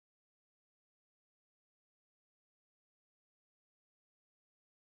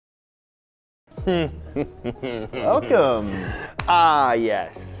Welcome. Ah,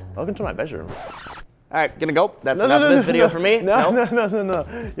 yes. Welcome to my bedroom. All right, gonna go. That's enough of this video for me. No.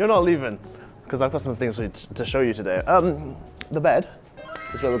 You're not leaving. Because I've got some things to show you today. The bed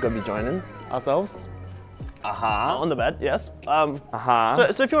is where we're going to be joining ourselves. On the bed, yes. So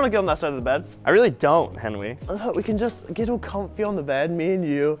if you want to get on that side of the bed. I really don't, Henwy. We can just get all comfy on the bed, me and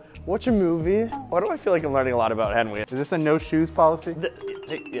you, watch a movie. Why do I feel like I'm learning a lot about Henwy? Is this a no shoes policy?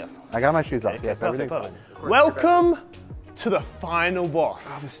 Yeah. I got my shoes off. Okay, Yes, perfect, everything's perfect. fine. Welcome to the final boss.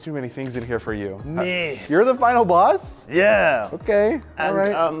 Oh, there's too many things in here for you. Me. You're the final boss? Yeah. Okay. And, all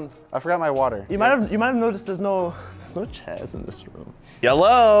right. I forgot my water. You might have noticed there's no chairs in this room.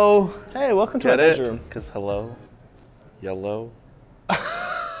 Yellow. Hey, welcome to my bedroom. Because hello, yellow. I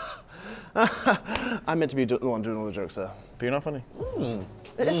meant to be the one doing all the jokes there. But you're not funny.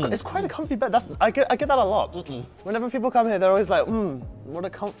 It's quite a comfy bed. I get that a lot. Whenever people come here, they're always like, what a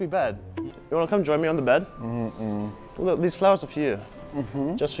comfy bed. You want to come join me on the bed? Look, these flowers are for you.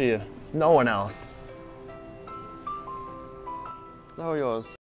 Just for you. No one else. They're all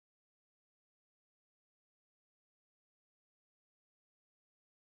yours.